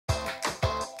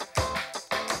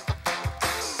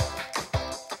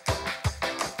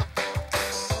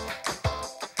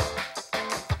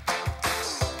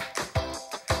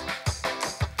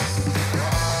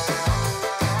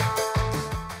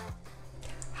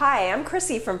Hi, I'm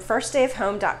Chrissy from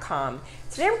firstdayofhome.com.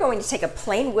 Today I'm going to take a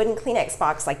plain wooden Kleenex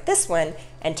box like this one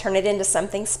and turn it into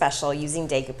something special using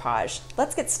decoupage.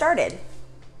 Let's get started.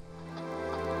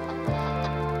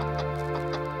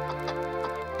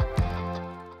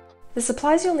 The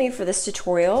supplies you'll need for this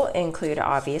tutorial include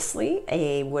obviously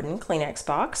a wooden Kleenex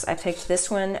box. I picked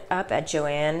this one up at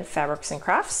Joann Fabrics and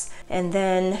Crafts. And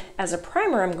then as a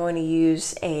primer, I'm going to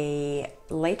use a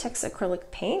latex acrylic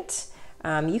paint.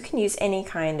 You can use any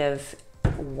kind of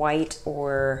white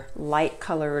or light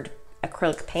colored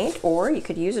acrylic paint, or you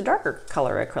could use a darker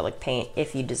color acrylic paint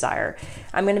if you desire.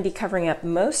 I'm going to be covering up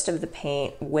most of the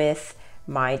paint with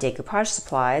my decoupage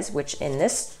supplies, which in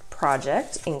this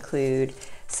project include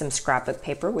some scrapbook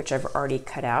paper, which I've already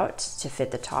cut out to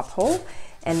fit the top hole.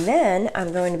 And then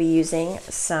I'm going to be using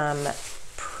some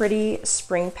pretty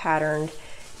spring patterned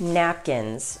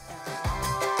napkins.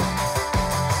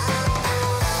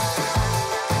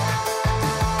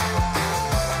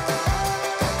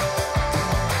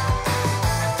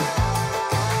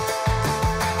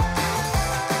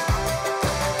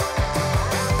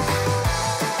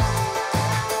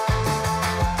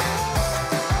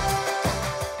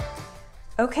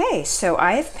 Okay, so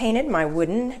I have painted my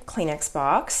wooden Kleenex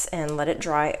box and let it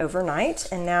dry overnight,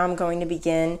 and now I'm going to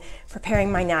begin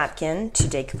preparing my napkin to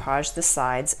decoupage the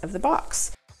sides of the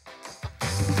box.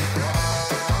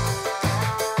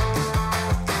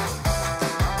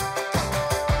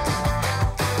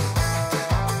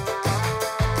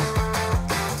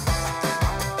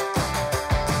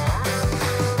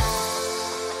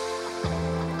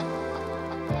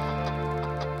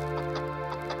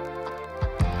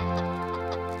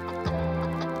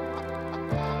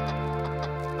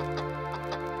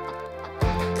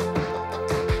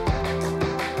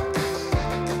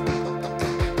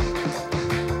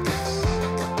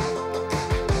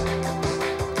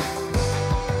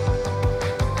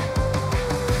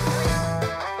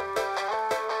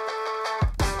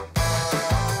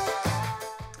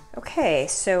 Okay,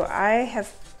 so I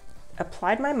have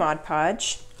applied my Mod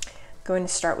Podge. Going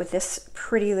to start with this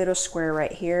pretty little square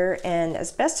right here, and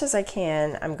as best as I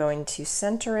can, I'm going to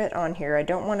center it on here. I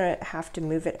don't want to have to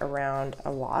move it around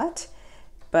a lot,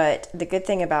 but the good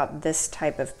thing about this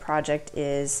type of project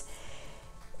is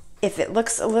if it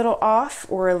looks a little off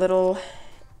or a little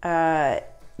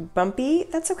bumpy,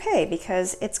 that's okay,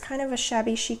 because it's kind of a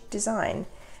shabby chic design.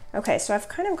 Okay, so I've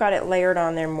kind of got it layered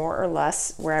on there more or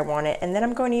less where I want it, and then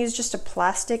I'm going to use just a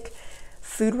plastic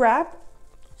food wrap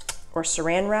or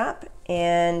saran wrap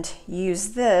and use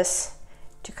this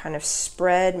to kind of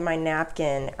spread my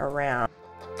napkin around.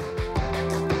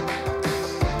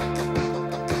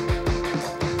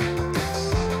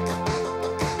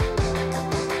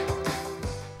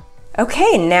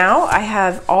 Okay, now I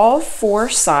have all four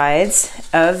sides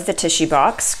of the tissue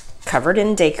box covered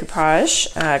in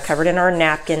decoupage, covered in our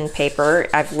napkin paper.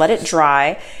 I've let it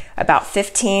dry about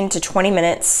 15 to 20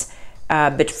 minutes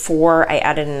before I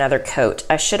added another coat.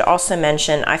 I should also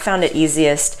mention I found it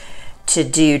easiest to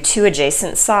do two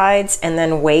adjacent sides and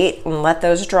then wait and let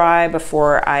those dry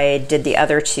before I did the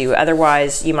other two.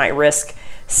 Otherwise, you might risk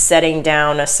setting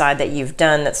down a side that you've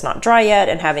done that's not dry yet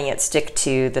and having it stick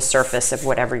to the surface of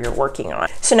whatever you're working on.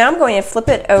 So now I'm going to flip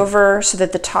it over so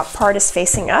that the top part is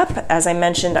facing up. As I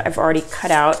mentioned, I've already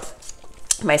cut out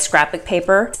my scrapbook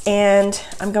paper, and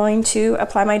I'm going to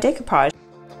apply my decoupage.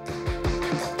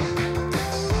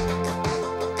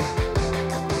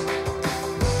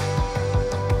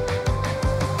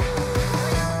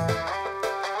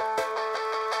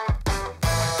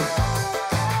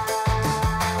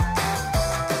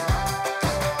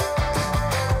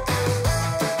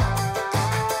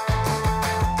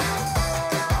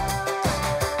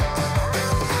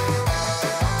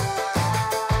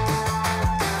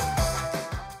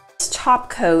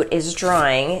 Top coat is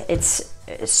drying. It's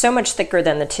so much thicker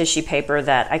than the tissue paper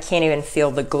that I can't even feel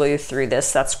the glue through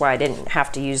this. That's why I didn't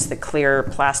have to use the clear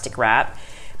plastic wrap.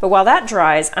 But while that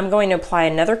dries, I'm going to apply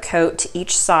another coat to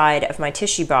each side of my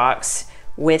tissue box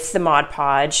with the Mod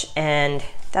Podge, and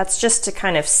that's just to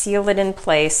kind of seal it in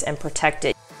place and protect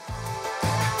it.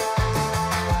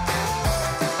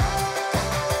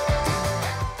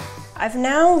 I've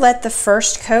now let the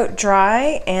first coat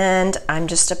dry, and I'm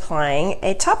just applying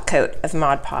a top coat of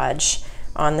Mod Podge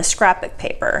on the scrapbook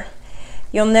paper.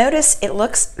 You'll notice it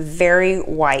looks very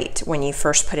white when you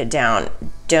first put it down.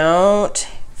 Don't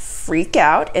freak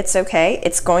out, it's okay.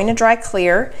 It's going to dry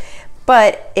clear,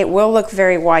 but it will look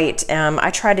very white. I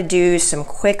try to do some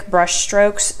quick brush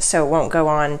strokes so it won't go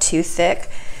on too thick,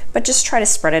 but just try to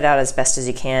spread it out as best as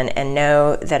you can and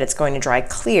know that it's going to dry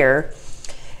clear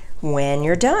when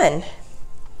you're done.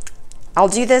 I'll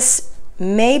do this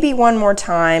maybe one more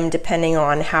time depending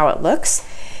on how it looks.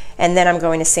 And then I'm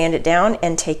going to sand it down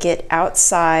and take it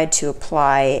outside to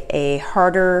apply a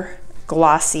harder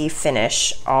glossy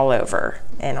finish all over.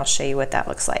 And I'll show you what that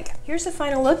looks like. Here's a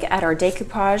final look at our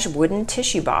decoupage wooden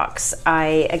tissue box.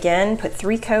 I again put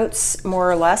 3 coats more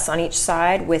or less on each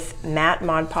side with matte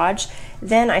Mod Podge.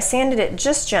 Then I sanded it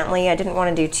just gently. I didn't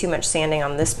want to do too much sanding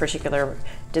on this particular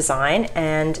design.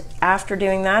 And after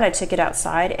doing that, I took it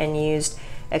outside and used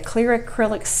a clear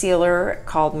acrylic sealer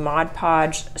called Mod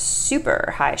Podge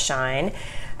Super High Shine.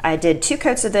 I did 2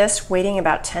 coats of this, waiting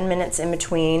about 10 minutes in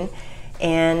between.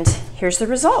 And here's the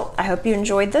result. I hope you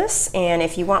enjoyed this, and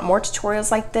if you want more tutorials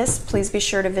like this, please be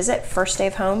sure to visit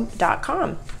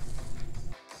firstdayofhome.com.